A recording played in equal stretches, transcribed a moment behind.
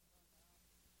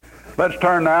Let's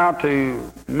turn now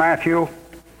to Matthew,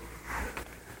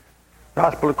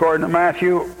 Gospel according to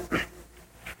Matthew,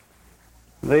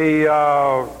 the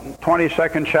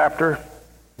 22nd chapter,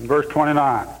 verse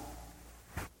 29.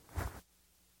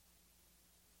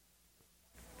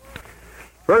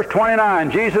 Verse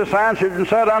 29, Jesus answered and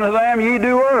said unto them, Ye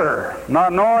do err,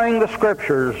 not knowing the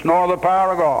Scriptures, nor the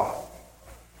power of God.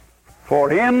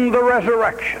 For in the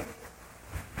resurrection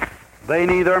they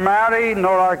neither marry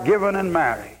nor are given in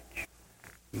marriage,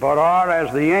 but are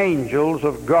as the angels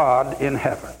of God in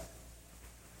heaven.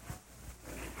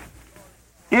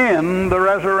 In the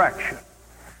resurrection.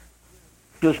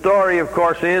 The story, of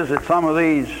course, is that some of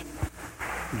these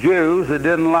Jews that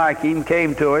didn't like him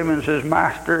came to him and says,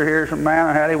 Master, here's a man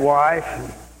who had a wife,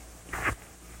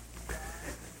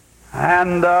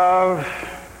 and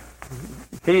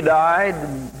he died,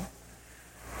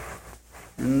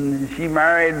 and she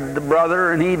married the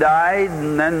brother and he died,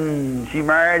 and then she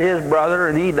married his brother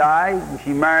and he died, and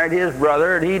she married his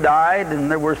brother and he died,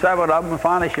 and there were 7 of them, and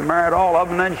finally she married all of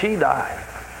them, and then she died.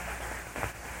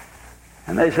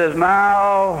 And they says,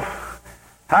 now,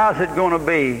 how's it going to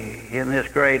be in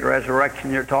this great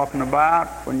resurrection you're talking about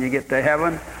when you get to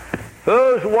heaven?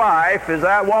 Whose wife is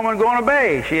that woman going to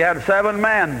be? She had 7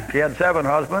 men. She had 7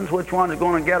 husbands. Which one's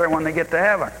going to get her when they get to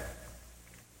heaven?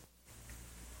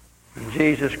 And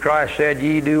Jesus Christ said,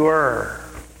 Ye do err.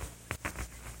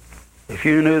 If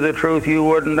you knew the truth, you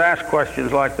wouldn't ask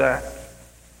questions like that.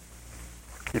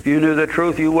 If you knew the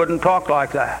truth, you wouldn't talk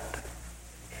like that.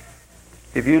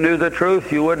 If you knew the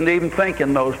truth, you wouldn't even think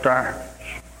in those terms.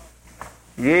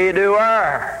 Ye do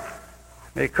err,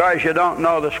 because you don't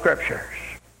know the Scriptures.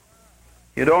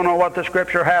 You don't know what the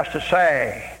Scripture has to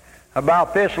say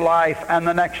about this life and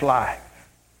the next life.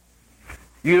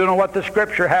 You don't know what the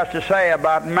Scripture has to say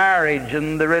about marriage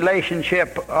and the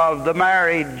relationship of the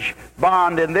marriage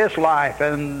bond in this life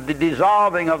and the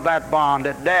dissolving of that bond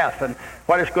at death and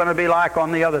what it's going to be like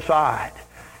on the other side.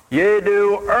 Ye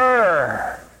do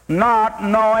err, not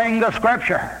knowing the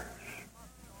Scriptures.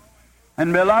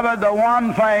 And beloved, the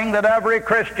one thing that every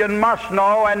Christian must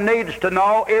know and needs to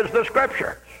know is the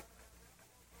Scriptures.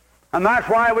 And that's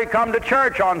why we come to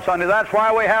church on Sunday. That's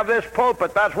why we have this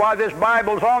pulpit. That's why this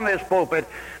Bible's on this pulpit,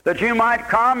 that you might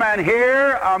come and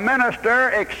hear a minister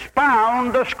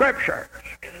expound the Scriptures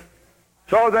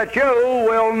so that you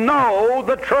will know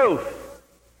the truth.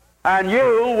 And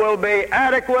you will be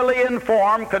adequately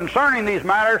informed concerning these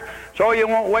matters so you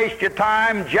won't waste your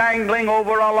time jangling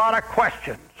over a lot of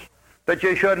questions that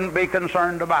you shouldn't be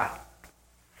concerned about.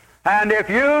 And if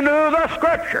you knew the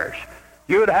Scriptures,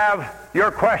 you'd have your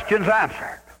questions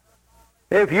answered.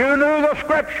 If you knew the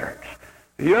Scriptures,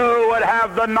 you would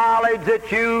have the knowledge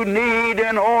that you need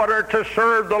in order to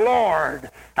serve the Lord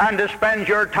and to spend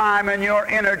your time and your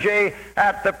energy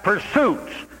at the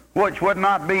pursuits which would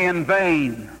not be in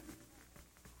vain.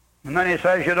 And then he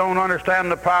says you don't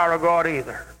understand the power of God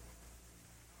either.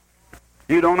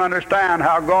 You don't understand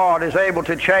how God is able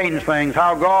to change things,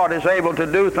 how God is able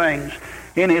to do things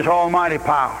in His almighty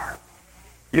power.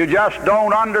 You just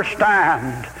don't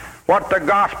understand what the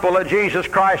gospel of Jesus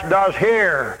Christ does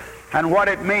here and what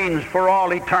it means for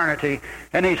all eternity.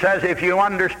 And he says if you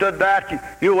understood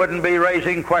that, you wouldn't be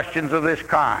raising questions of this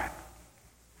kind.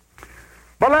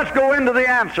 But let's go into the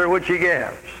answer which he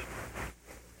gives.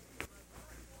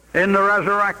 In the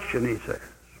resurrection, he says.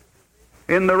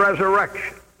 In the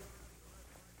resurrection.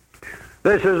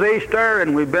 This is Easter,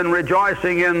 and we've been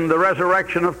rejoicing in the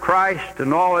resurrection of Christ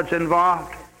and all that's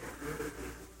involved.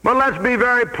 But let's be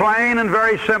very plain and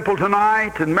very simple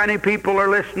tonight, and many people are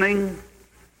listening.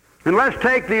 And let's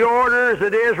take the order as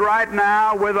it is right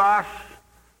now with us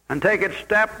and take it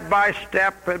step by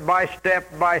step by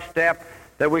step by step,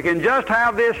 that we can just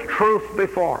have this truth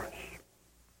before us.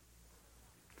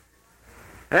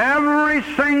 Every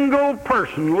single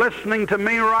person listening to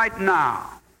me right now,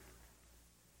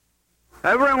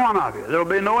 every one of you, there'll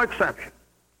be no exception.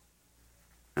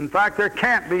 In fact, there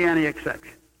can't be any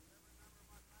exception.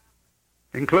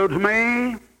 Includes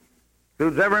me,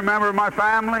 includes every member of my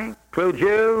family, includes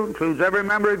you, includes every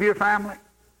member of your family.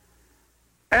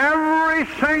 Every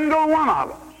single one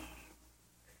of us,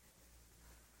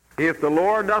 if the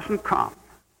Lord doesn't come,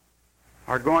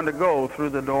 are going to go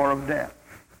through the door of death.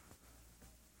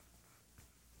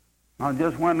 Now,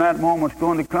 just when that moment's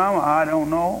going to come, I don't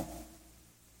know.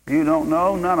 You don't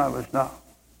know. None of us know.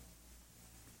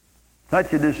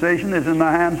 Such a decision is in the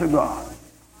hands of God.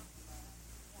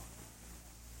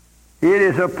 It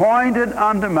is appointed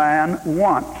unto man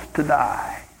once to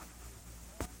die.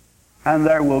 And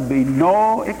there will be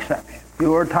no exception.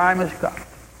 Your time has come.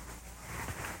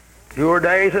 Your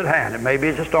day is at hand. It may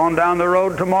be just on down the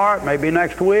road tomorrow. It may be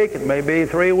next week. It may be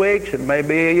 3 weeks. It may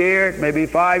be a year. It may be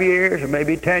 5 years. It may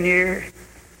be 10 years.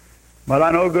 But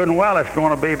I know good and well it's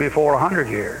going to be before 100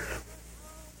 years.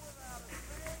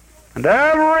 And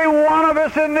every one of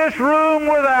us in this room,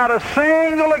 without a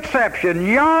single exception,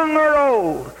 young or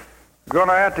old, we're going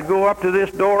to have to go up to this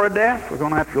door of death. We're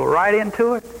going to have to go right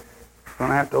into it. We're going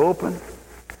to have to open.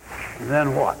 And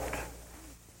then what?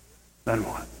 Then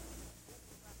what?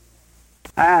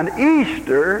 And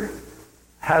Easter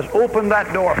has opened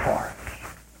that door for us.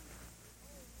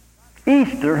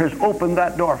 Easter has opened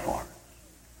that door for us.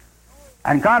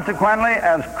 And consequently,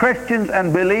 as Christians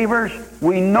and believers,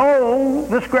 we know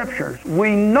the Scriptures.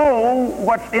 We know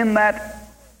what's in that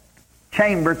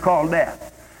chamber called death.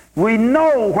 We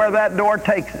know where that door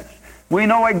takes us. We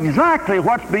know exactly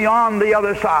what's beyond the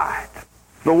other side.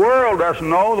 The world doesn't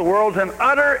know. The world's in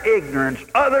utter ignorance,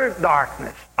 utter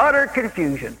darkness, utter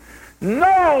confusion.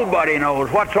 Nobody knows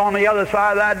what's on the other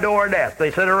side of that door of death. They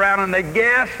sit around and they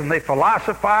guess and they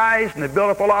philosophize and they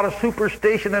build up a lot of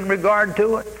superstition in regard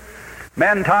to it.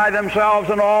 Men tie themselves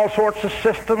into all sorts of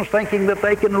systems thinking that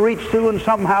they can reach through and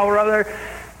somehow or other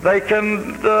they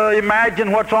can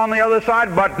imagine what's on the other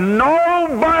side, but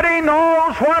nobody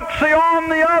knows what's on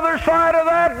the other side of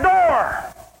that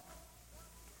door.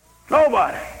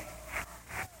 Nobody.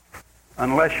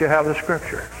 Unless you have the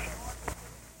Scriptures.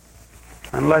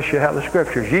 Unless you have the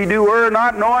Scriptures. Ye do err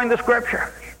not knowing the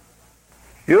Scriptures.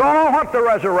 You don't know what the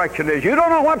resurrection is. You don't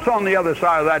know what's on the other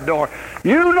side of that door.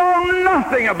 You know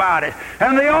nothing about it.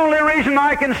 And the only reason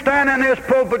I can stand in this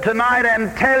pulpit tonight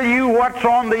and tell you what's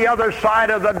on the other side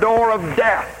of the door of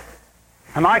death,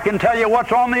 and I can tell you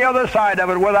what's on the other side of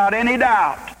it without any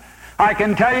doubt. I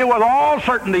can tell you with all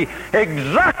certainty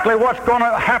exactly what's going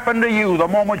to happen to you the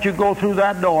moment you go through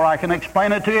that door. I can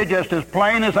explain it to you just as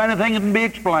plain as anything can be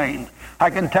explained. I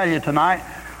can tell you tonight.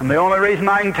 And the only reason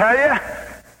I can tell you,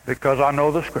 because I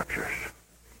know the Scriptures.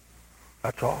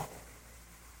 That's all.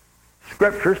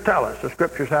 Scriptures tell us. The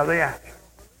Scriptures have the answer.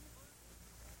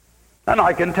 And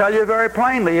I can tell you very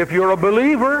plainly, if you're a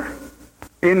believer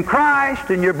in Christ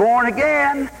and you're born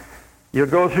again, you'll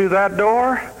go through that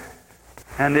door,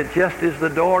 and it just is the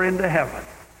door into heaven.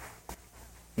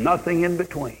 Nothing in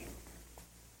between.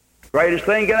 Greatest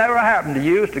thing can ever happen to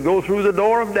you is to go through the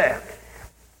door of death.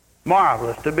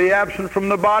 Marvelous. To be absent from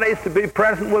the body is to be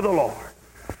present with the Lord.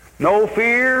 No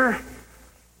fear.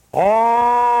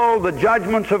 All the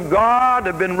judgments of God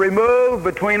have been removed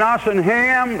between us and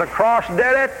Him. The cross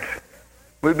did it.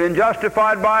 We've been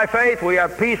justified by faith. We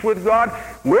have peace with God.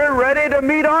 We're ready to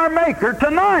meet our Maker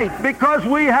tonight because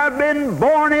we have been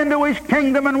born into His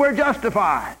kingdom and we're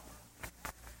justified.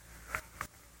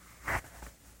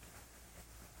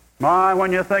 My,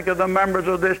 when you think of the members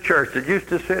of this church that used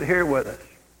to sit here with us.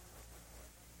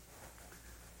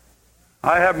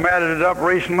 I haven't added it up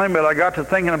recently, but I got to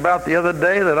thinking about the other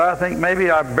day that I think maybe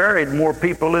I've buried more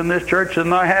people in this church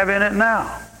than I have in it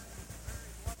now.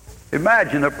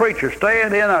 Imagine a preacher staying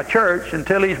in a church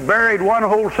until he's buried one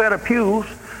whole set of pews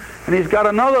and he's got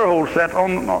another whole set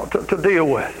to deal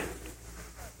with.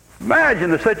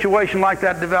 Imagine a situation like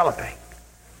that developing.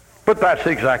 But that's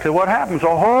exactly what happens.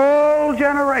 A whole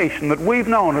generation that we've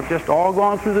known have just all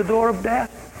gone through the door of death.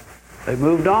 They've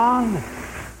moved on.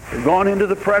 They've gone into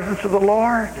the presence of the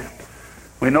Lord.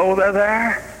 We know they're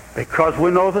there because we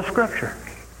know the Scriptures.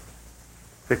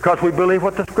 Because we believe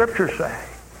what the Scriptures say.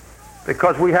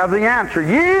 Because we have the answer. Ye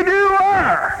do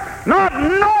err, not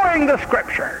knowing the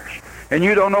Scriptures. And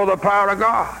you don't know the power of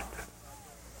God.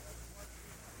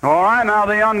 All right, now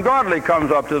the ungodly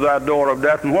comes up to that door of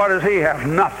death, and what does he have?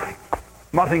 Nothing.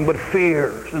 Nothing but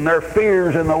fears, and there are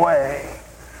fears in the way.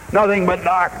 Nothing but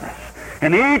darkness.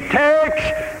 And he takes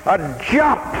a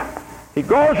jump. He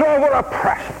goes over a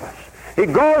precipice. He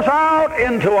goes out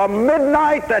into a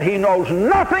midnight that he knows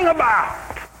nothing about.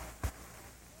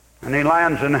 And he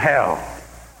lands in hell.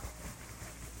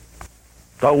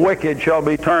 The wicked shall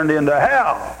be turned into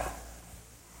hell.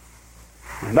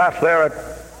 And that's their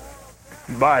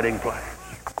abiding place.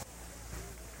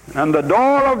 And the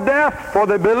door of death for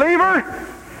the believer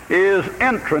is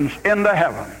entrance into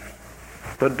heaven.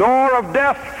 The door of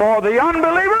death for the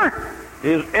unbeliever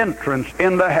is entrance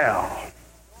into hell.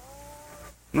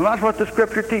 And that's what the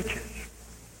Scripture teaches.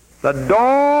 The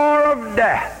door of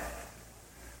death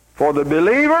for the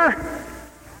believer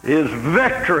is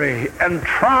victory and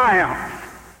triumph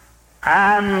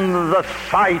and the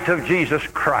sight of Jesus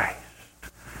Christ.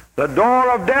 The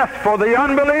door of death for the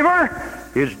unbeliever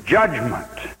is judgment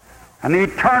and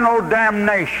eternal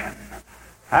damnation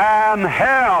and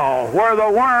hell, where the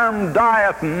worm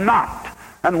dieth not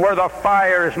and where the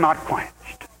fire is not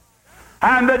quenched.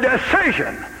 And the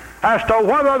decision as to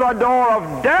whether the door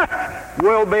of death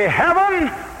will be heaven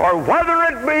or whether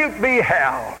it be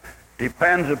hell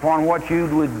depends upon what you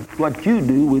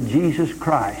do with Jesus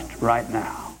Christ right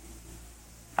now.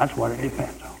 That's what it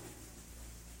depends on.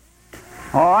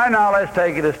 All right, now let's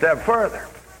take it a step further.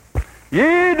 Ye do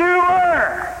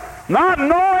err, not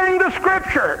knowing the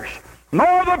Scriptures,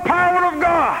 nor the power of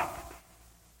God.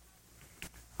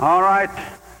 All right,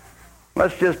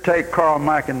 let's just take Carl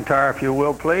McIntyre, if you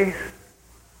will, please.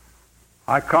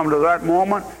 I come to that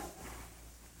moment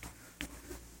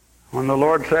when the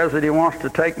Lord says that He wants to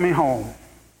take me home.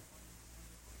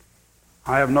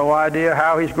 I have no idea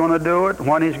how He's going to do it,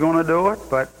 when He's going to do it,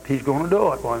 but He's going to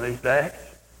do it one of these days.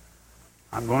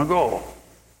 I'm going to go.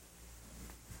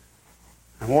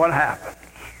 And what happens?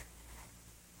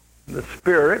 The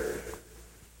spirit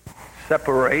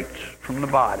separates from the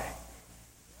body.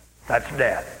 That's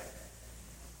death.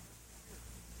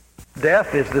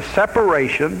 Death is the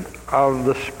separation of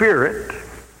the spirit,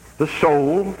 the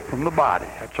soul, from the body.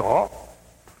 That's all.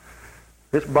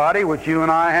 This body which you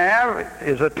and I have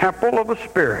is a temple of the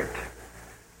Spirit.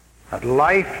 That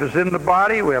life is in the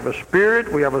body. We have a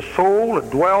spirit. We have a soul that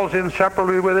dwells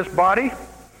inseparably with this body.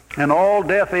 And all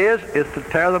death is to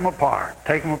tear them apart,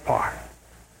 take them apart.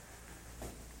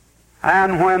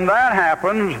 And when that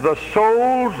happens, the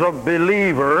souls of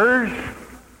believers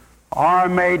are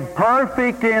made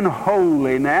perfect in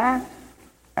holiness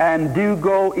and do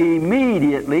go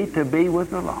immediately to be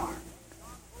with the Lord.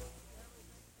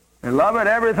 Beloved,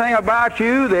 everything about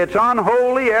you that's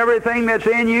unholy, everything that's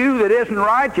in you that isn't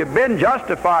right, you've been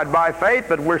justified by faith,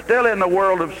 but we're still in the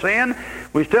world of sin.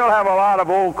 We still have a lot of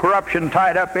old corruption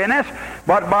tied up in us.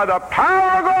 But by the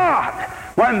power of God,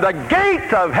 when the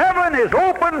gate of heaven is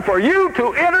open for you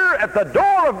to enter at the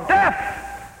door of death,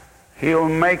 He'll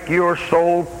make your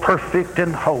soul perfect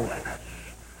in holiness.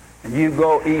 And you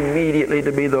go immediately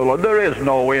to be the Lord. There is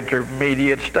no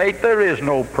intermediate state. There is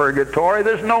no purgatory.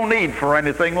 There's no need for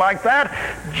anything like that.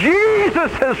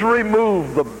 Jesus has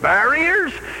removed the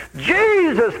barriers.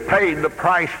 Jesus paid the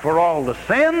price for all the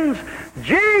sins.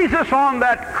 Jesus on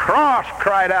that cross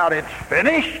cried out, "It's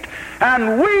finished."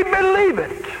 And we believe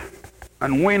it.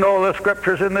 And we know the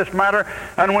Scriptures in this matter,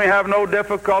 and we have no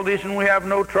difficulties, and we have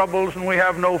no troubles, and we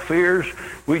have no fears.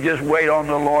 We just wait on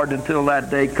the Lord until that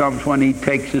day comes when He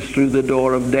takes us through the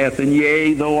door of death. And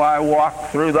yea, though I walk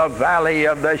through the valley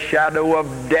of the shadow of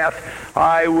death,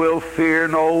 I will fear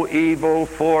no evil,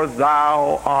 for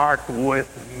Thou art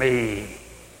with me.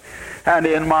 And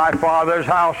in my Father's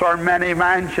house are many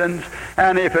mansions,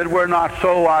 and if it were not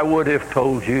so, I would have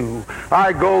told you.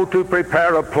 I go to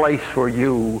prepare a place for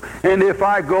you. And if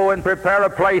I go and prepare a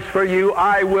place for you,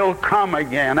 I will come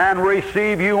again and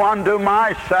receive you unto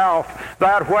myself,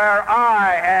 that where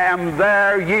I am,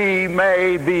 there ye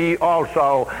may be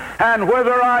also. And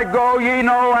whither I go ye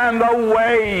know, and the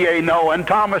way ye know. And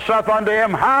Thomas saith unto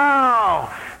him,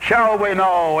 How shall we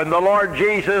know? And the Lord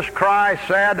Jesus Christ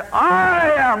said,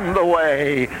 I am the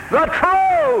way, the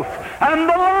truth, and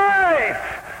the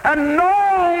life. And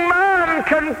no man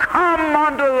can come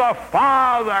unto the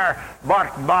Father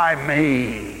but by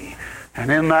me.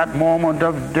 And in that moment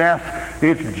of death,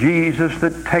 it's Jesus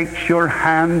that takes your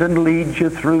hand and leads you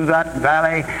through that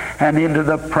valley and into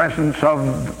the presence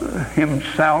of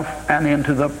Himself and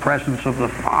into the presence of the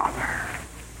Father.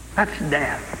 That's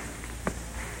death.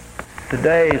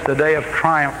 Today is the day of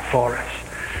triumph for us.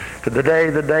 Today,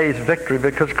 the day's victory,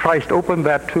 because Christ opened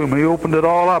that tomb. He opened it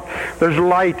all up. There's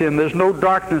light in. There's no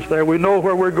darkness there. We know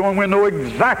where we're going. We know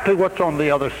exactly what's on the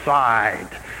other side,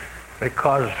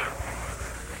 because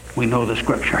we know the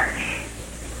Scriptures.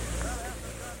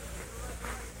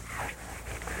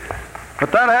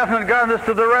 But that hasn't gotten us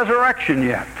to the resurrection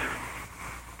yet.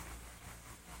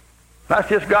 That's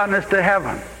just gotten us to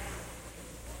heaven.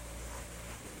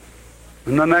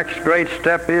 And the next great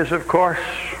step is, of course,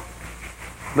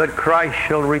 that Christ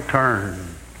shall return.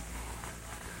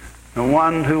 The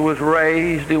one who was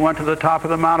raised, He went to the top of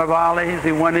the Mount of Olives.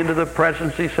 He went into the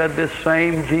presence. He said, This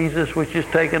same Jesus which is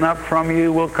taken up from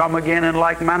you will come again in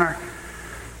like manner.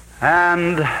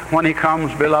 And when He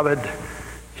comes, beloved,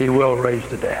 He will raise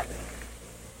the dead.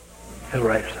 He'll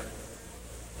raise them.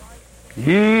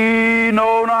 Ye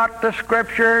know not the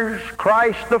Scriptures,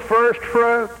 Christ the first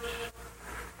fruits,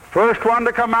 first one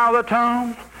to come out of the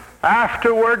tomb.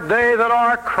 Afterward, they that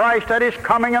are Christ at His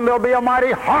coming, and there'll be a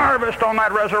mighty harvest on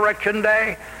that resurrection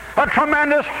day. A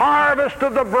tremendous harvest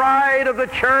of the bride of the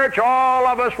church. All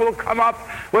of us will come up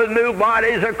with new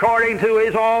bodies according to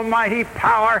His almighty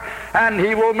power, and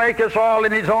He will make us all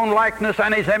in His own likeness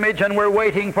and His image, and we're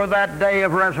waiting for that day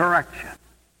of resurrection.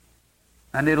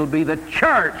 And it'll be the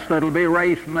church that'll be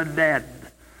raised from the dead.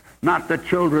 not the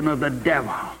children of the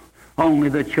devil, only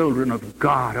the children of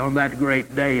God on that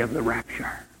great day of the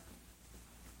rapture.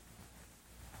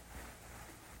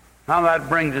 Now that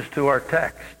brings us to our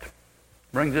text,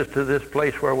 brings us to this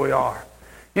place where we are.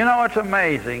 You know, it's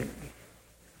amazing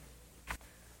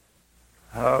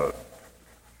how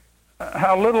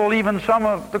little even some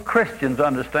of the Christians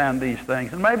understand these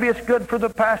things. And maybe it's good for the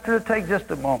pastor to take just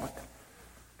a moment.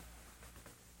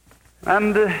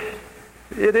 And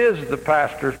it is the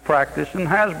pastor's practice, and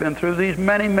has been through these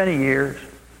many, many years,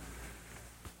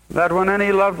 that when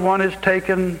any loved one is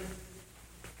taken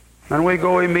and we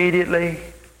go immediately,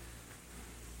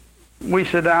 we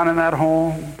sit down in that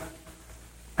home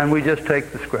and we just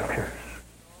take the Scriptures.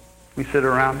 We sit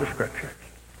around the Scriptures.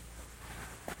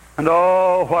 And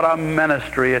oh, what a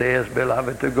ministry it is,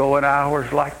 beloved, to go in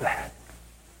hours like that.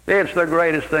 It's the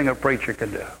greatest thing a preacher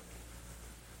can do.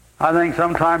 I think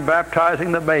sometimes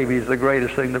baptizing the baby is the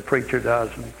greatest thing the preacher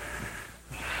does. And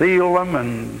seal them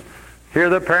and hear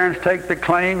the parents take the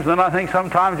claims. And I think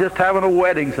sometimes just having a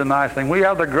wedding's a nice thing. We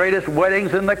have the greatest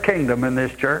weddings in the kingdom in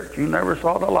this church. You never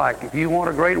saw the like. If you want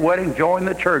a great wedding, join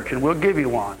the church and we'll give you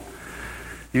one.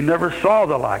 You never saw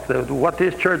the like. What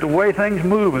this church, the way things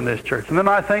move in this church. And then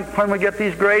I think when we get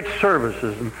these great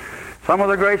services and some of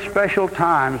the great special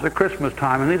times, the Christmas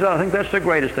time, and these, I think that's the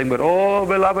greatest thing. But oh,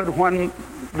 beloved, when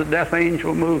the death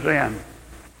angel moves in,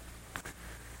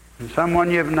 and someone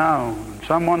you've known, and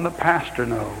someone the pastor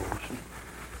knows,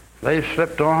 they've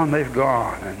slipped on, they've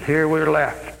gone, and here we're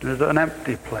left. There's an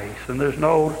empty place, and there's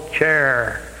no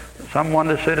chair, someone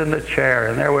to sit in the chair,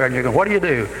 and there we are. And you go, what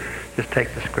do? Just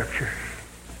take the Scriptures.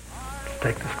 Just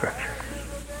take the Scriptures.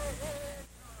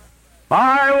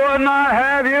 I would not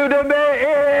have you to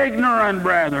be ignorant,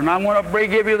 brethren. I want to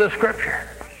give you the Scriptures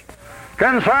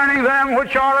concerning them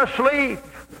which are asleep,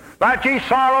 that ye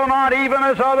sorrow not, even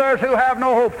as others who have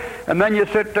no hope. And then you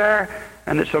sit there,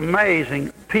 and it's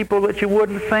amazing. People that you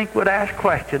wouldn't think would ask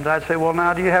questions. I'd say, well,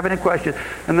 now, do you have any questions?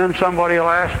 And then somebody will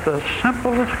ask the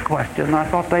simplest question. I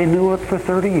thought they knew it for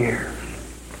 30 years.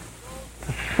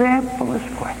 The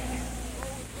simplest question.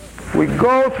 We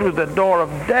go through the door of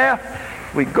death.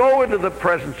 We go into the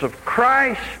presence of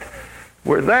Christ.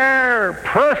 We're there,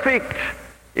 perfect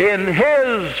in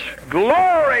His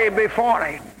glory before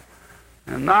Him.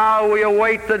 And now we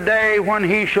await the day when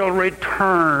He shall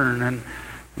return, and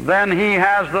then He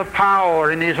has the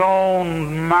power in His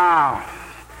own mouth.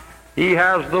 He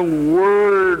has the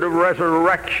word of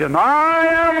resurrection. I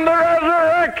am the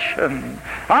resurrection.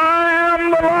 I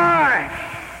am the life.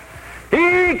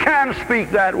 He can speak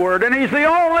that word, and He's the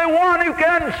only one who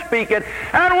can speak it.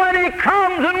 And when He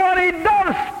comes and when He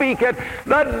does speak it,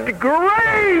 the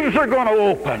graves are going to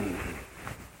open.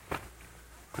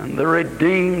 And the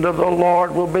redeemed of the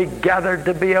Lord will be gathered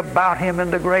to be about Him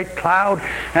in the great cloud,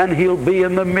 and He'll be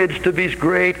in the midst of His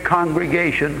great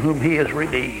congregation whom He has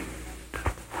redeemed.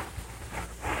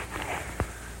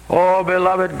 Oh,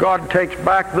 beloved, God takes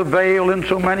back the veil in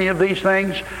so many of these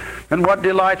things. And what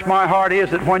delights my heart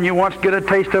is that when you once get a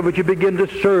taste of it, you begin to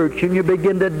search, and you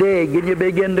begin to dig, and you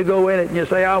begin to go in it, and you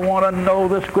say, I want to know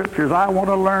the Scriptures. I want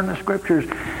to learn the Scriptures.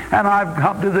 And I've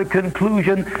come to the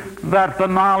conclusion that the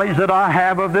knowledge that I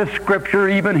have of this Scripture,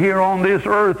 even here on this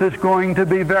earth, is going to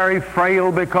be very frail,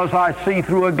 because I see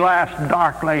through a glass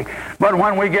darkly. But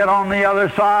when we get on the other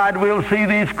side, we'll see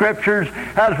these Scriptures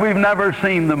as we've never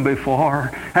seen them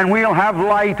before. And we'll have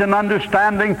light and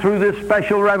understanding through this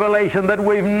special revelation that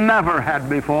we've never had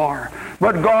before.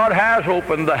 But God has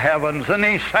opened the heavens, and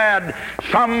He said,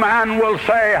 some man will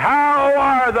say, how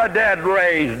are the dead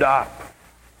raised up?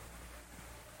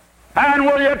 And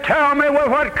will you tell me with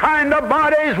what kind of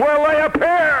bodies will they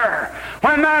appear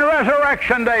when that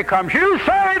resurrection day comes? You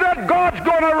say that God's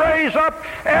going to raise up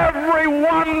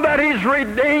everyone that He's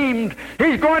redeemed.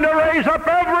 He's going to raise up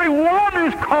everyone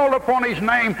who's called upon His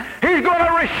name. He's going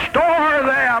to restore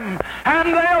them, and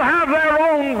they'll have their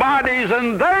own bodies,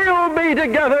 and they'll be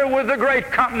together with the great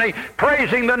company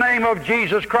praising the name of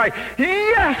Jesus Christ.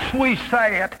 Yes, we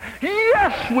say it.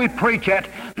 Yes, we preach it,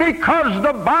 because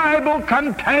the Bible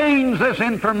contains this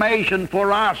information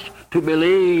for us to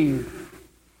believe.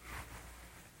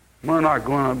 We're not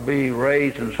going to be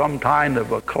raised in some kind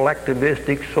of a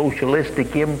collectivistic,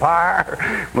 socialistic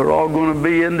empire. We're all going to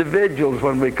be individuals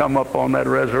when we come up on that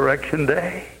resurrection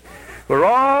day. We're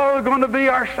all going to be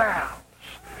ourselves.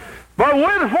 But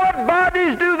with what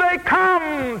bodies do they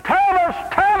come? Tell us.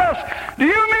 Do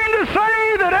you mean to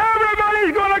say that everybody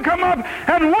body's going to come up,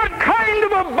 and what kind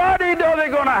of a body are they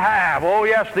going to have? Oh,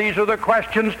 yes, these are the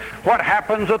questions. What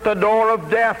happens at the door of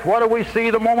death? What do we see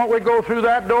the moment we go through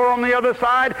that door on the other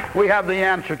side? We have the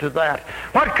answer to that.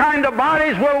 What kind of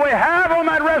bodies will we have on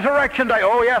that resurrection day?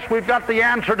 Oh, yes, we've got the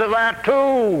answer to that,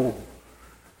 too.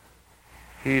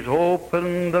 He's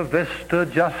opened the vista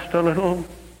just a little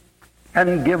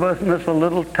and given us a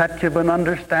little touch of an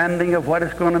understanding of what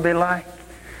it's going to be like.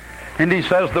 And he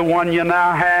says, the one you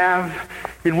now have,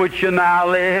 in which you now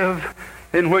live,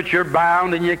 in which you're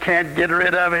bound and you can't get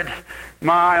rid of it.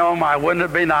 My, oh my, wouldn't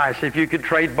it be nice if you could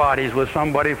trade bodies with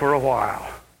somebody for a while?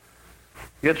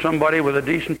 Get somebody with a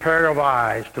decent pair of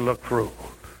eyes to look through.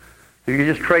 You could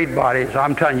just trade bodies.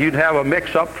 I'm telling you, you'd have a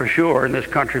mix-up for sure in this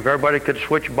country if everybody could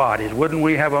switch bodies. Wouldn't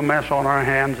we have a mess on our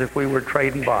hands if we were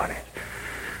trading bodies?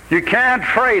 You can't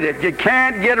trade it. You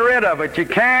can't get rid of it. You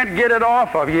can't get it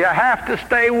off of you. You have to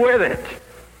stay with it.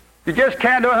 You just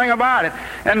can't do anything about it.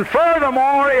 And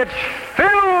furthermore, it's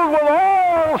filled with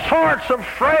all sorts of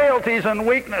frailties and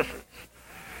weaknesses.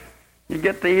 You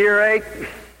get the earache.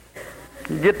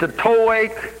 You get the toe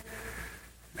ache.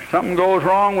 Something goes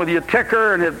wrong with your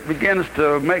ticker and it begins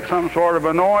to make some sort of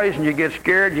a noise and you get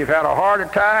scared. You've had a heart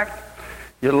attack.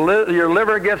 Your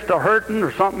liver gets to hurting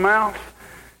or something else.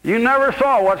 You never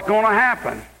saw what's going to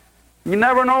happen. You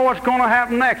never know what's going to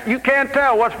happen next. You can't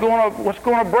tell what's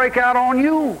going to break out on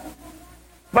you.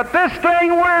 But this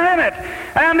thing, we're in it.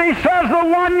 And he says the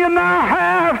one you now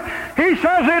have, he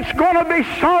says it's going to be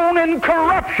sown in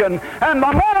corruption. And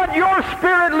the moment your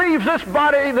spirit leaves this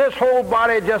body, this whole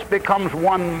body just becomes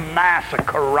one mass of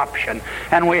corruption.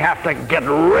 And we have to get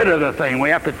rid of the thing. We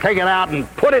have to take it out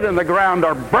and put it in the ground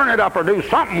or burn it up or do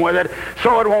something with it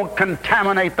so it won't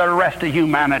contaminate the rest of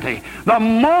humanity. The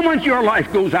moment your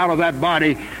life goes out of that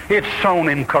body, it's sown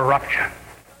in corruption.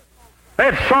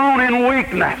 It's sown in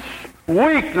weakness.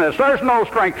 Weakness, there's no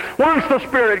strength. Once the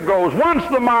spirit goes, once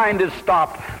the mind is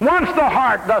stopped, once the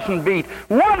heart doesn't beat,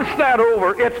 once that's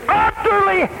over, it's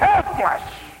utterly helpless.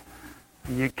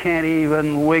 You can't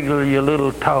even wiggle your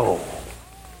little toe.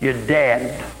 You're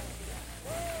dead.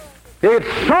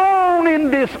 It's sown in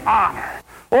dishonor.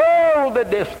 Oh, the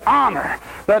dishonor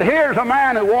that here's a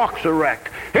man who walks erect.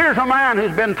 Here's a man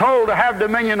who's been told to have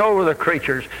dominion over the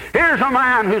creatures. Here's a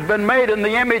man who's been made in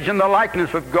the image and the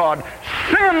likeness of God.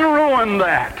 Sin ruined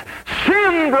that.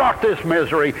 Sin brought this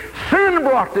misery. Sin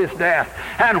brought this death.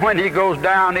 And when he goes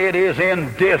down, it is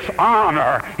in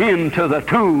dishonor into the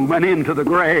tomb and into the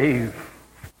grave.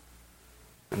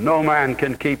 No man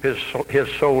can keep his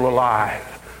soul alive.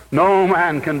 No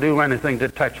man can do anything to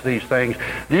touch these things.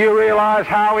 Do you realize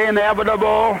how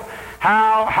inevitable,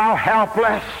 how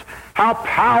helpless, how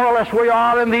powerless we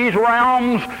are in these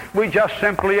realms? We just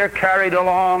simply are carried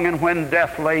along, and when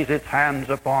death lays its hands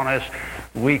upon us,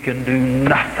 we can do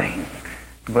nothing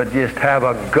but just have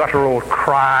a guttural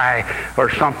cry or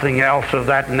something else of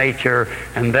that nature,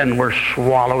 and then we're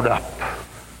swallowed up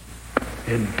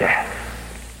in death.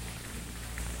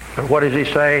 But what does he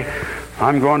say?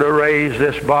 I'm going to raise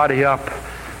this body up,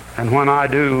 and when I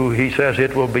do, he says,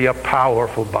 it will be a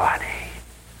powerful body.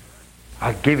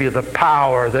 I'll give you the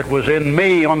power that was in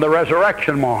me on the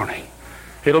resurrection morning.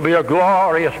 It'll be a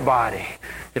glorious body.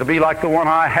 It'll be like the one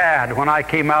I had when I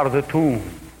came out of the tomb.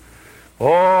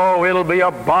 Oh, it'll be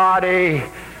a body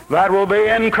that will be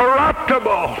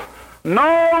incorruptible.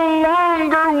 No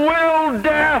longer will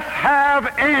death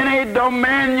have any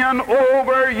dominion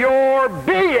over your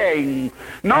being.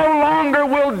 No longer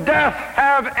will death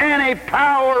have any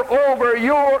power over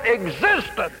your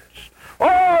existence.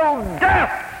 Oh,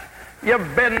 death,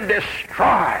 you've been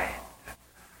destroyed.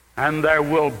 And there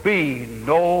will be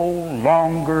no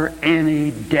longer any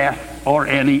death or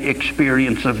any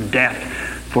experience of death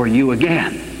for you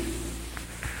again.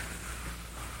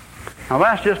 Now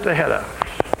that's just ahead of us.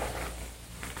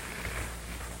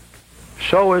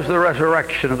 So is the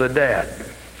resurrection of the dead.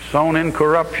 Sown in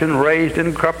corruption, raised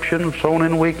in corruption, sown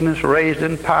in weakness, raised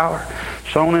in power,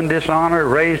 sown in dishonor,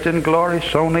 raised in glory,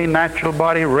 sown a natural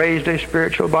body, raised a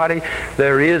spiritual body.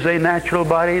 There is a natural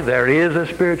body, there is a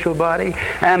spiritual body,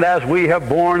 and as we have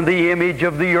borne the image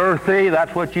of the earthy,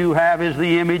 that's what you have, is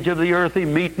the image of the earthy,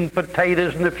 meat and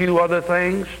potatoes and a few other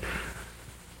things,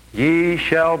 ye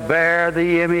shall bear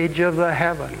the image of the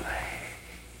heavenly.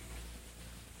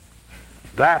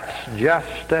 That's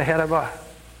just ahead of us.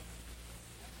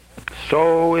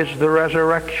 So is the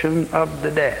resurrection of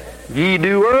the dead. Ye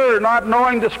do err, not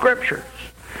knowing the Scriptures,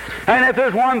 And if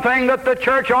there's one thing that the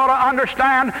church ought to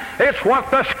understand, it's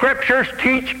what the Scriptures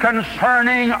teach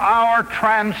concerning our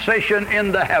transition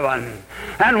into heaven.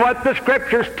 And what the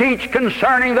Scriptures teach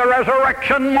concerning the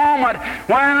resurrection moment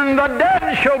when the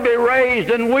dead shall be raised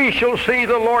and we shall see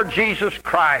the Lord Jesus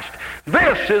Christ.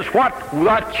 This is what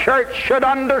the church should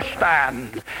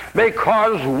understand,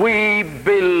 because we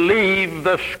believe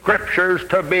the Scriptures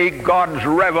to be God's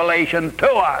revelation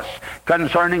to us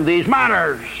concerning these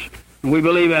matters. We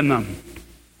believe in them.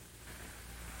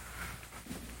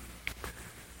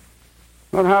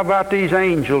 But how about these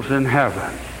angels in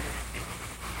heaven?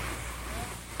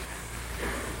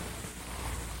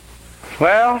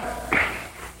 Well,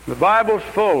 the Bible's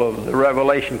full of the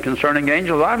revelation concerning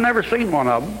angels. I've never seen one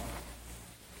of them.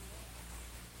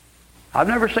 I've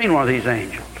never seen one of these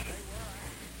angels.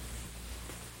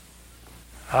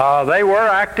 They were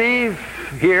active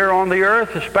here on the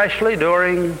earth, especially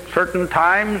during certain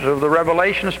times of the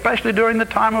revelation, especially during the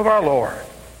time of our Lord.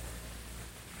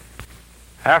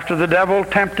 After the devil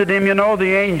tempted him,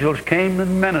 the angels came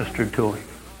and ministered to him.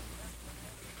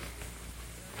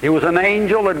 It was an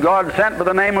angel that God sent by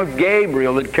the name of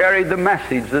Gabriel that carried the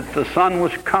message that the Son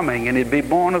was coming and he'd be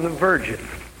born of the Virgin.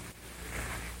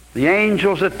 The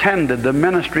angels attended the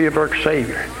ministry of our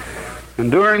Savior. And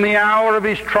during the hour of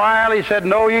his trial, he said,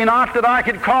 "Know ye not that I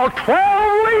could call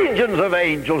 12 legions of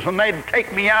angels, and they'd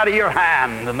take me out of your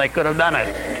hand?" And they could have done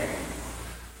it.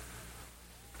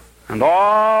 And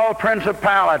all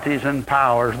principalities and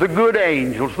powers, the good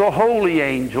angels, the holy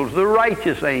angels, the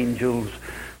righteous angels,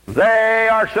 they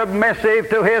are submissive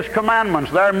to his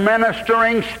commandments. They're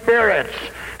ministering spirits,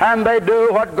 and they do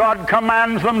what God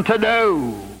commands them to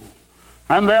do.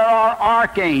 And there are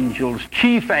archangels,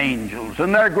 chief angels,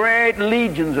 and there are great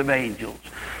legions of angels.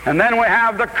 And then we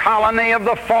have the colony of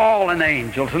the fallen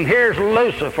angels. And here's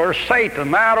Lucifer,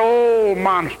 Satan, that old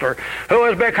monster who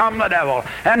has become the devil.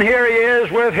 And here he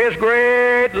is with his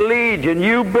great legion,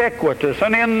 ubiquitous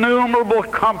and innumerable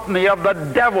company of the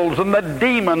devils and the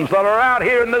demons that are out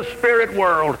here in the spirit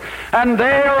world. And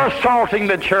they are assaulting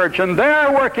the church, and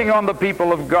they're working on the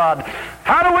people of God.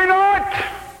 How do we know it?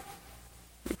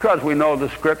 Because we know the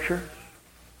Scriptures.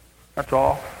 That's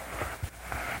all.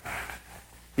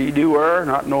 Ye do err,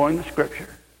 not knowing the Scripture.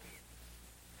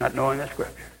 Not knowing the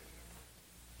Scripture.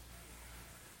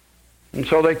 And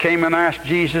so they came and asked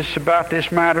Jesus about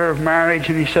this matter of marriage,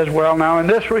 and he says, well, now in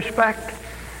this respect,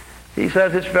 he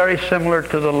says it's very similar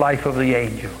to the life of the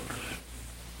angels.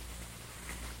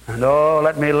 And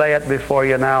let me lay it before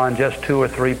you now in just 2 or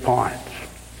 3 points.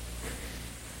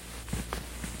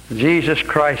 Jesus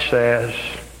Christ says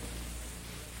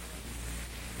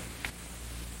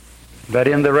that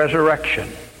in the resurrection,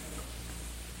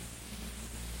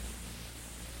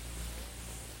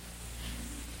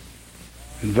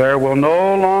 there will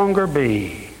no longer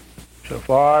be, so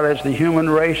far as the human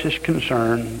race is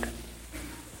concerned,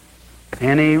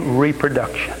 any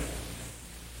reproduction.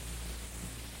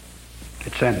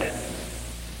 It's ended.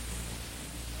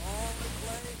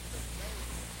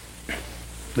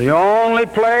 The only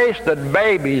place that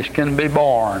babies can be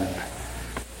born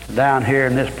is down here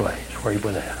in this place where you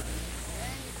were there.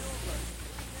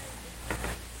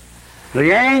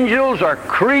 The angels are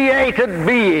created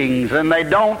beings, and they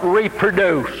don't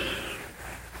reproduce.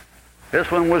 This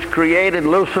one was created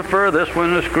Lucifer, this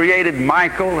one was created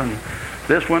Michael, and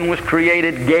this one was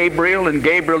created Gabriel, and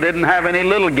Gabriel didn't have any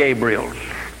little Gabriels.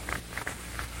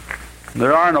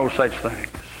 There are no such things.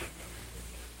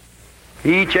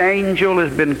 Each angel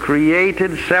has been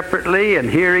created separately, and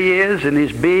here he is in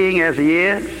his being as he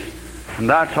is, and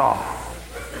that's all.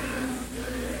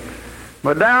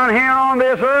 But down here on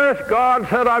this earth, God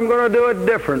said, I'm going to do it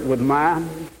different with man.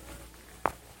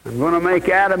 I'm going to make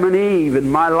Adam and Eve in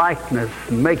my likeness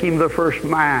and make him the first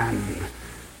man.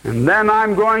 And then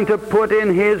I'm going to put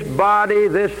in his body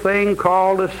this thing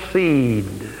called a seed.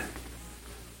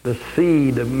 The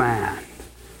seed of man.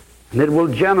 And it will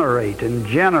generate and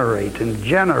generate and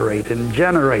generate and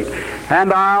generate.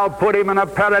 And I'll put him in a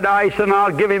paradise, and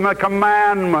I'll give him a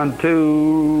commandment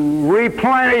to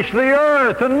replenish the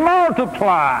earth and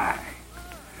multiply.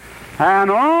 And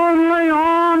only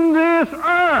on this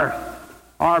earth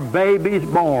are babies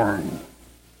born.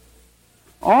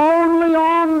 Only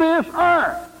on this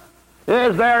earth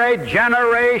is there a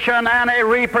generation and a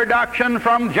reproduction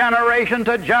from generation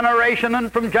to generation,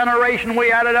 and from generation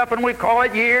we add it up and we call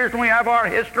it years, and we have our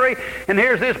history, and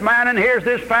here's this man, and here's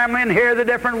this family, and here are the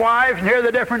different wives, and here are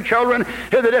the different children,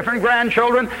 here are the different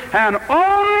grandchildren, and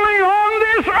only on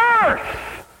this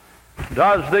earth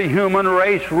does the human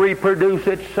race reproduce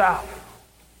itself.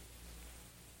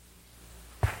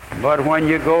 But when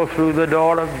you go through the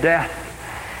door of death,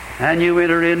 and you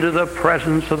enter into the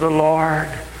presence of the Lord,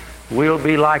 we'll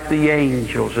be like the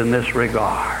angels in this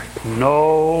regard.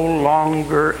 No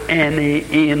longer any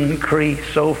increase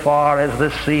so far as the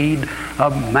seed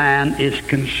of man is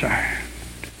concerned.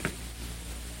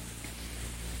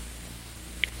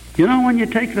 You know, when you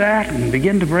take that and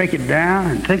begin to break it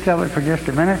down and think of it for just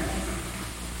a minute,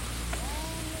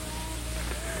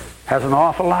 has an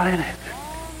awful lot in it.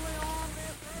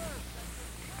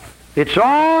 It's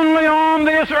only on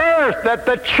this earth that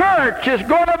the church is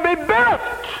going to be built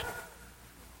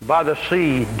by the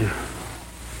seed.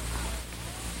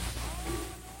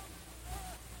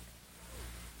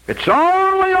 It's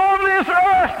only on this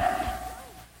earth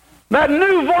that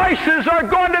new voices are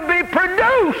going to be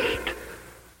produced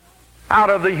out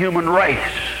of the human race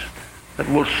that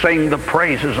will sing the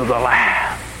praises of the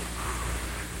Lamb.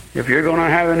 If you're going to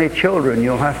have any children,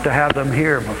 you'll have to have them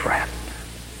here, my friend.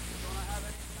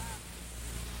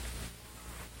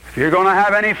 If you're going to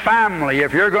have any family,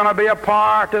 if you're going to be a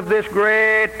part of this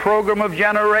great program of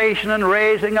generation and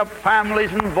raising up families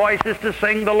and voices to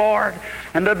sing the Lord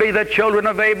and to be the children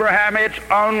of Abraham, it's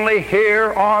only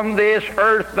here on this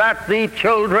earth that the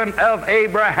children of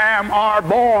Abraham are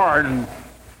born.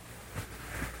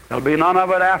 There'll be none of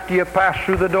it after you pass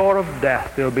through the door of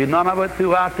death. There'll be none of it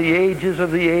throughout the ages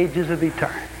of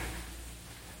eternity.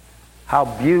 How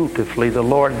beautifully the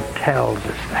Lord tells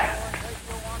us that.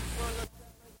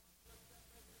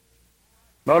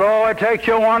 But oh, it takes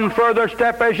you one further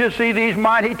step as you see these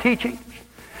mighty teachings.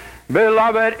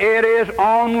 Beloved, it is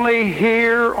only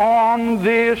here on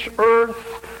this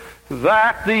earth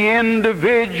that the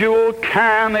individual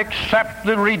can accept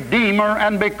the Redeemer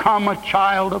and become a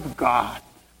child of God.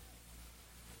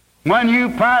 When you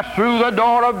pass through the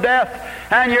door of death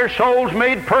and your soul's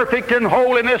made perfect in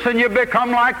holiness and you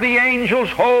become like the angels,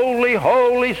 holy,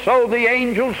 holy, so the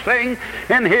angels sing.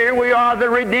 And here we are, the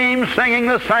redeemed, singing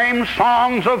the same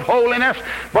songs of holiness.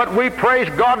 But we praise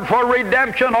God for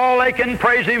redemption. All they can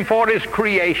praise Him for is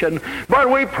creation. But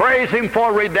we praise Him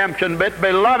for redemption. But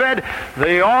beloved,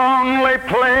 the only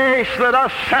place that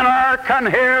a sinner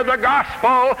can hear the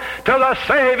gospel to the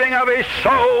saving of his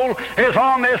soul is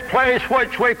on this place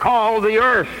which we call the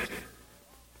earth,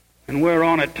 and we're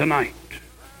on it tonight.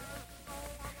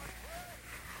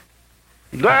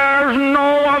 There's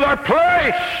no other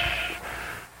place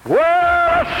where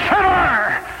a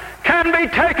sinner can be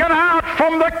taken out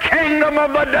from the kingdom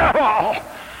of the devil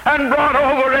and brought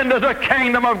over into the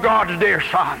kingdom of God's dear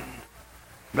Son.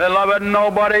 Beloved,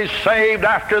 nobody's saved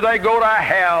after they go to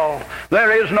hell.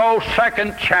 There is no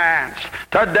second chance.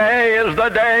 Today is the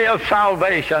day of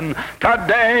salvation.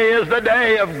 Today is the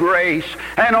day of grace.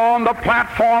 And on the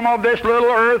platform of this little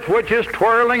earth, which is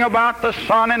twirling about the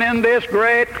sun and in this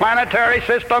great planetary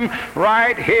system,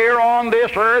 right here on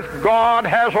this earth, God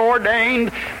has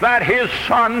ordained that His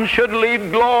Son should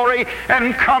leave glory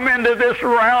and come into this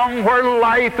realm where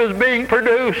life is being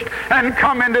produced, and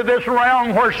come into this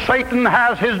realm where Satan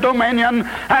has his dominion,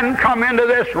 and come into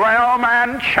this realm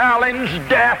and challenge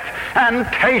death and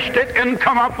taste it and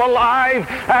come up alive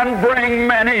and bring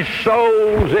many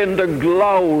souls into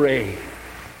glory.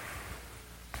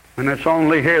 And it's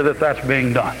only here that that's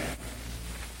being done.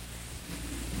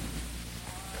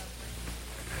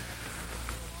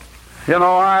 You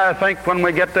know, I think when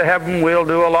we get to heaven we'll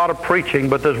do a lot of preaching,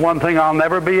 but there's one thing I'll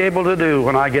never be able to do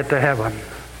when I get to heaven.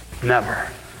 Never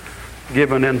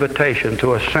give an invitation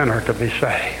to a sinner to be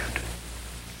saved.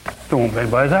 There won't be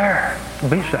anybody there to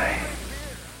be saved.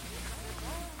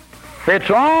 It's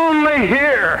only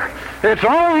here. It's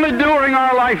only during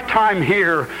our lifetime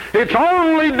here. It's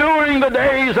only during the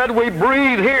days that we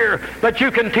breathe here that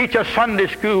you can teach a Sunday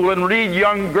school and lead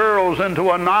young girls into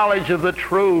a knowledge of the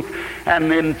truth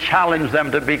and then challenge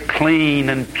them to be clean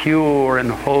and pure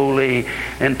and holy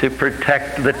and to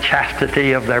protect the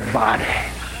chastity of their bodies.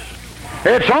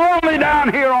 It's only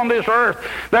down here on this earth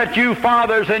that you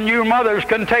fathers and you mothers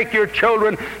can take your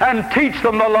children and teach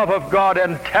them the love of God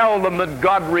and tell them that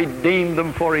God redeemed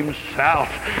them for Himself.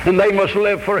 And they must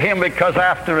live for Him, because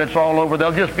after it's all over,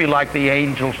 they'll just be like the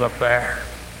angels up there.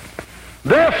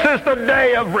 This is the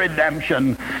day of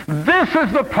redemption. This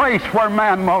is the place where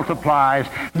man multiplies.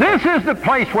 This is the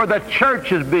place where the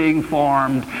church is being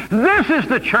formed. This is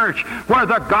the church where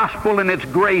the gospel in its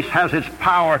grace has its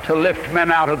power to lift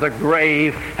men out of the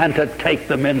grave and to take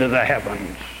them into the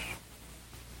heavens.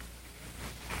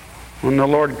 When the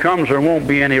Lord comes, there won't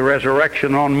be any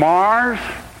resurrection on Mars.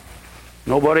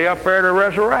 Nobody up there to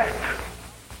resurrect.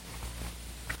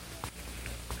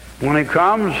 When He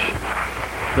comes,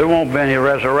 there won't be any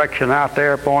resurrection out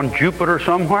there upon Jupiter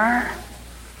somewhere.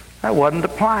 That wasn't the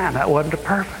plan. That wasn't the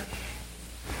purpose.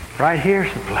 Right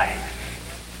here's the place.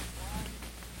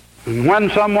 And when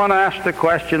someone asks the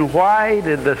question, why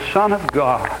did the Son of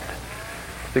God,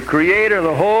 the creator of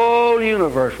the whole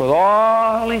universe with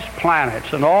all these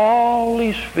planets and all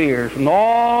these spheres and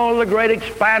all the great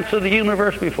expanse of the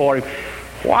universe before him,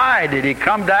 why did he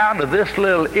come down to this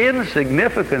little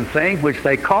insignificant thing which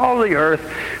they call the earth,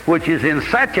 which is in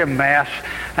such a mess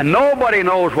and nobody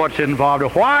knows what's involved?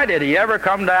 Why did he ever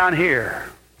come down here?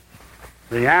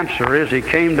 The answer is he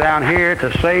came down here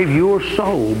to save your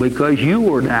soul, because you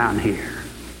were down here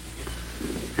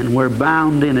and we're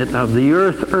bound in it of the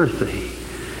earthy.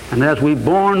 And as we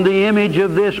borne the image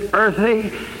of this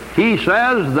earthy, he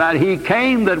says that he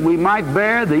came that we might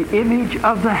bear the image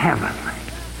of the heavenly.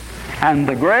 And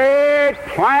the great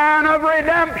plan of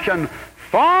redemption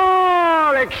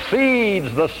far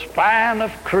exceeds the span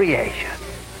of creation.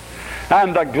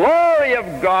 And the glory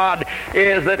of God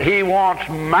is that he wants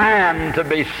man to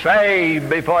be saved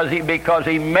because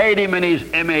he made him in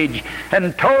his image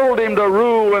and told him to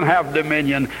rule and have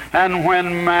dominion. And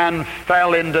when man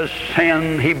fell into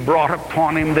sin, he brought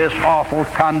upon him this awful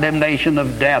condemnation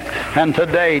of death. And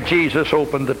today Jesus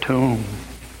opened the tomb.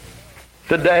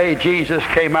 Today Jesus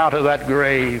came out of that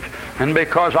grave. And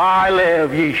because I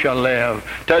live, ye shall live.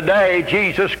 Today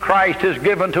Jesus Christ has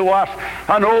given to us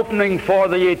an opening for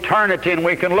the eternity, and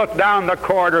we can look down the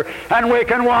corridor and we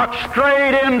can walk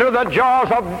straight into the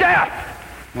jaws of death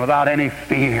without any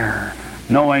fear,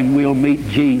 knowing we'll meet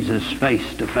Jesus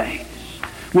face to face.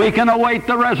 We can await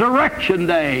the resurrection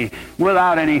day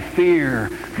without any fear,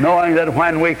 knowing that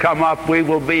when we come up, we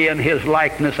will be in his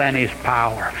likeness and his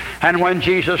power. And when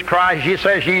Jesus Christ, he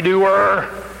says, ye do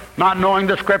err, not knowing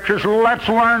the Scriptures. Let's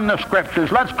learn the Scriptures.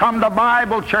 Let's come to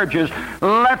Bible churches.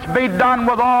 Let's be done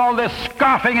with all this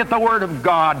scoffing at the Word of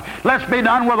God. Let's be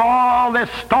done with all this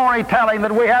storytelling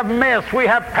that we have myths, we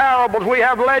have parables, we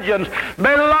have legends.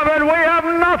 Beloved, we have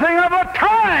nothing of the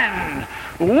kind.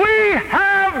 We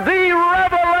have the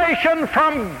revelation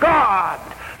from God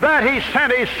that he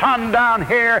sent his Son down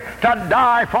here to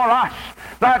die for us,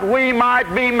 that we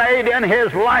might be made in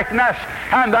his likeness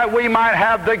and that we might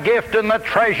have the gift and the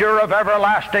treasure of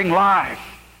everlasting life.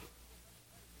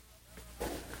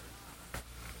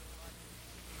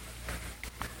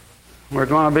 We're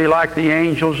going to be like the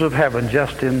angels of heaven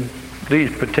just in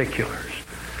these particulars.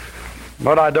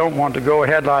 But I don't want to go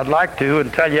ahead, I'd like to,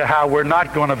 and tell you how we're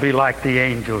not going to be like the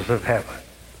angels of heaven.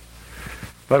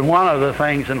 But one of the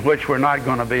things in which we're not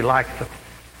going to be like them,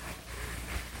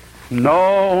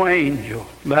 no angel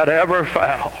that ever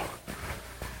fell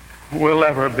will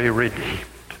ever be redeemed.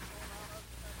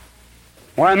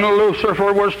 When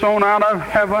Lucifer was thrown out of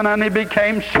heaven and he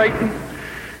became Satan,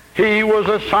 he was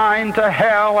assigned to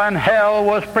hell, and hell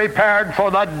was prepared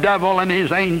for the devil and his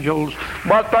angels.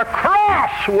 But the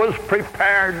cross was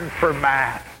prepared for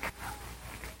man.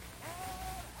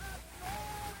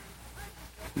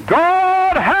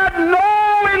 God had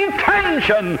no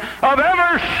intention of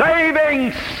ever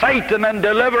saving Satan and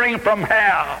delivering from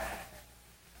hell.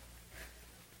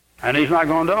 And he's not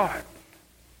going to do it.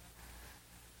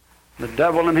 The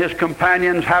devil and his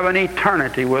companions have an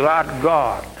eternity without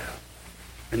God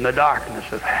in the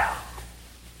darkness of hell.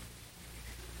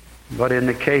 But in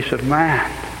the case of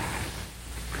man,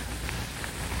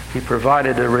 he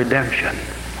provided a redemption.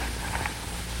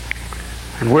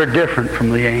 And we're different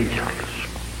from the angels.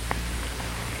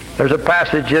 There's a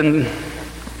passage in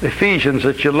Ephesians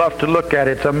that you love to look at.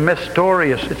 It's a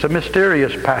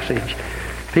mysterious passage.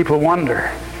 People wonder.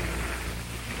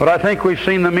 But I think we've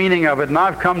seen the meaning of it, and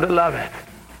I've come to love it.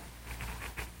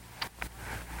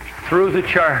 Through the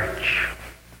church,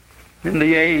 in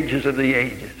the ages of the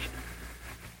ages,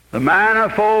 the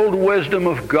manifold wisdom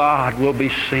of God will be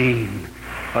seen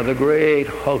by the great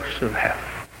hosts of heaven.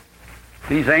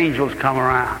 These angels come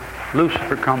around.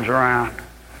 Lucifer comes around.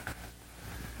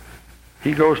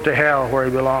 He goes to hell where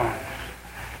he belongs.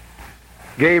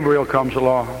 Gabriel comes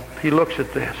along. He looks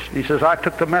at this. He says, I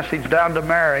took the message down to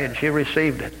Mary and she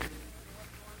received it.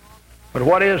 But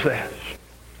what is this?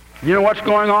 You know what's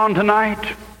going on tonight?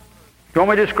 You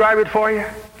want me to describe it for you?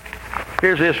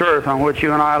 Here's this earth on which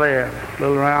you and I live,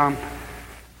 little round.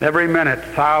 Every minute,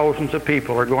 thousands of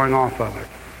people are going off of it.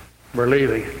 We're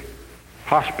leaving.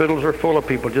 Hospitals are full of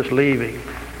people just leaving.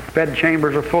 Bed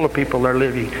chambers are full of people that are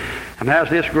leaving. And as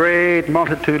this great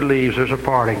multitude leaves, there's a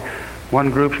parting. One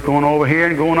group's going over here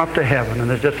and going up to heaven, and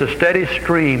there's just a steady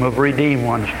stream of redeemed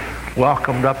ones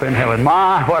welcomed up in heaven.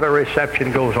 My, what a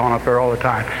reception goes on up there all the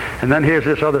time. And then here's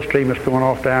this other stream that's going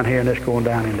off down here, and it's going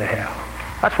down into hell.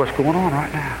 That's what's going on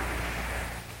right now.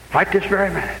 Right this very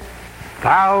minute.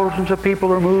 Thousands of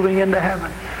people are moving into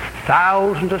heaven.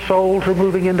 Thousands of souls are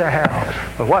moving into hell.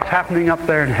 But what's happening up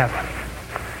there in heaven?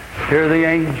 Here are the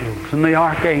angels and the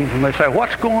archangels, and they say,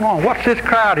 what's going on? What's this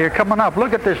crowd here coming up?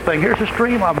 Look at this thing. Here's a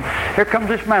stream of them. Here comes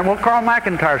this man. Well, Carl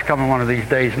McIntyre's coming one of these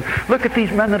days. And look at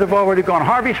these men that have already gone.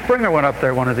 Harvey Springer went up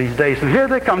there one of these days. And here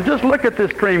they come. Just look at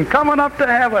this stream coming up to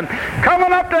heaven.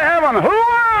 Coming up to heaven. Who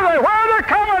are they? Where are they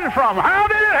coming from? How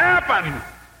did it happen?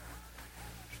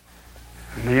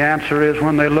 And the answer is,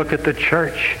 when they look at the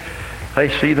church, they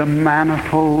see the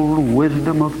manifold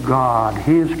wisdom of God,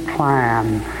 His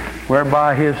plan,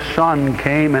 whereby His Son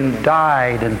came and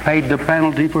died and paid the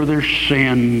penalty for their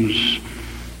sins,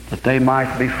 that they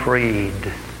might be freed,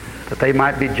 that they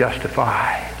might be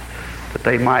justified, that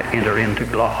they might enter into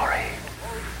glory.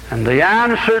 And the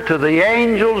answer to the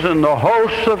angels and the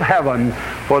hosts of heaven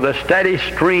for the steady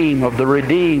stream of the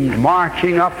redeemed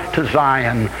marching up to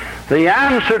Zion, the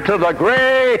answer to the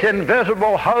great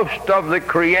invisible host of the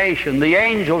creation, the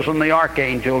angels and the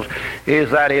archangels,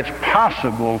 is that it's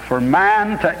possible for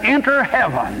man to enter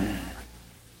heaven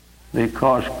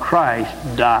because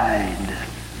Christ died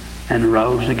and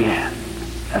rose again.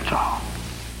 That's all.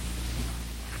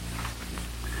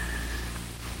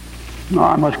 Now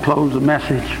I must close the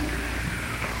message.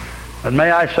 But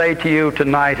may I say to you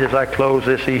tonight, as I close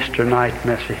this Easter night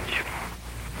message,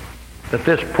 that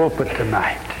this pulpit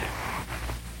tonight,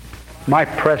 my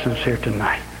presence here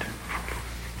tonight,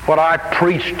 what I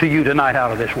preach to you tonight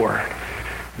out of this Word,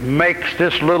 makes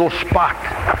this little spot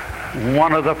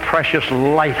one of the precious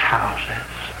lighthouses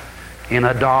in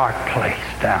a dark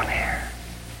place down here.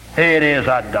 It is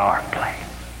a dark place.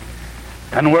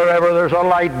 And wherever there's a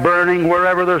light burning,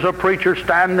 wherever there's a preacher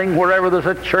standing, wherever there's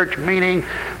a church meeting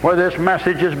where this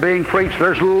message is being preached,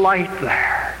 there's light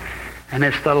there. And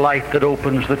it's the light that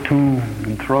opens the tomb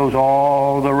and throws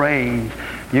all the rays.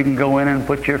 You can go in and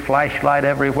put your flashlight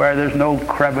everywhere. There's no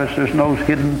crevice. There's no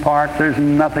hidden part. There's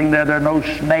nothing there. There are no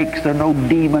snakes. There are no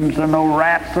demons. There are no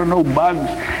rats. There are no bugs.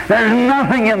 There's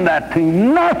nothing in that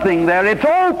tomb. Nothing there. It's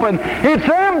open. It's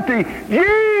empty.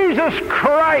 Jesus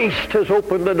Christ has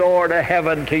opened the door to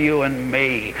heaven to you and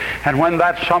me. And when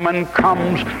that summons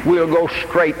comes, we'll go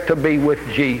straight to be with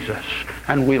Jesus.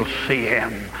 And we'll see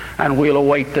Him. And we'll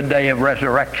await the day of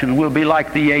resurrection. We'll be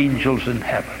like the angels in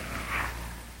heaven.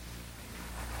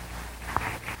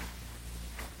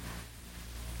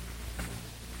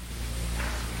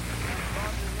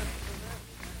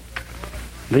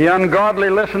 The ungodly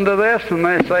listen to this and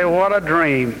they say, what a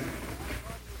dream.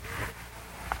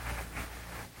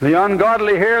 The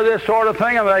ungodly hear this sort of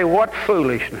thing and they say, what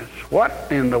foolishness. What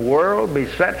in the world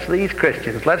besets these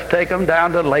Christians? Let's take them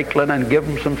down to Lakeland and give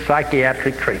them some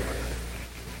psychiatric treatment.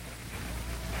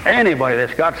 Anybody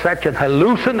that's got such an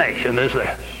hallucination as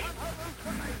this,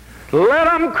 let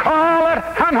them call it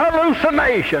an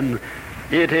hallucination.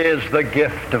 It is the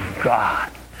gift of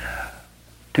God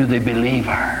to the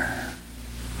believer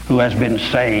who has been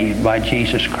saved by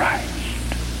Jesus Christ.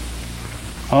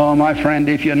 Oh, my friend,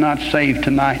 if you're not saved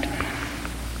tonight,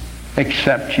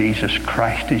 accept Jesus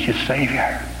Christ as your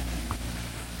Savior.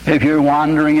 If you're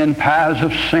wandering in paths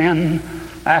of sin,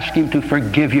 ask Him to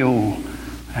forgive you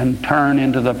and turn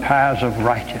into the paths of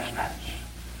righteousness.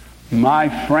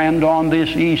 My friend, on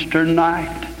this Easter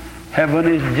night, heaven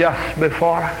is just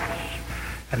before us.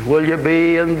 And will you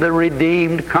be in the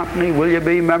redeemed company? Will you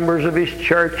be members of His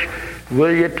church?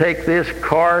 Will you take this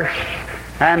course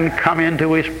and come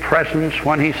into His presence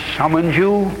when He summons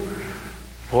you?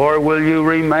 Or will you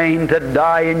remain to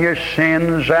die in your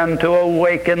sins and to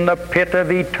awake in the pit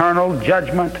of eternal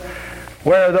judgment,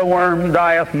 where the worm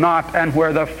dieth not and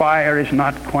where the fire is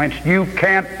not quenched? You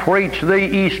can't preach the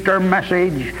Easter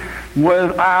message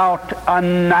without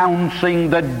announcing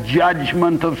the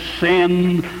judgment of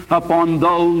sin upon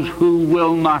those who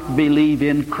will not believe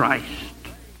in Christ.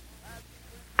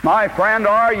 My friend,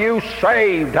 are you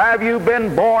saved? Have you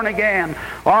been born again?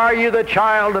 Are you the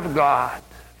child of God?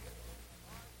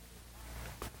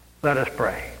 Let us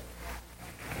pray.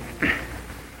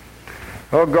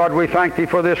 Oh God, we thank Thee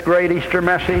for this great Easter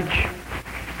message.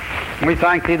 We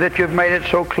thank Thee that You've made it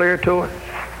so clear to us,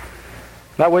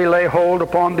 that we lay hold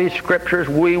upon these Scriptures.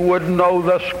 We would know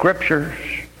the Scriptures,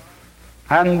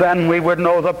 and then we would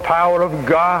know the power of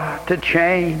God to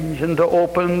change and to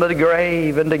open the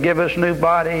grave and to give us new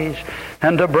bodies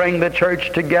and to bring the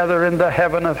church together in the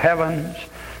heaven of heavens.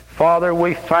 Father,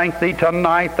 we thank Thee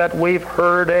tonight that we've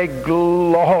heard a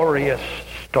glorious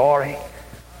story,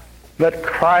 that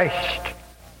Christ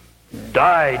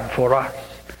died for us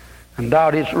and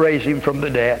Thou didst raise Him from the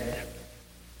dead.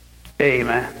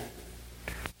 Amen.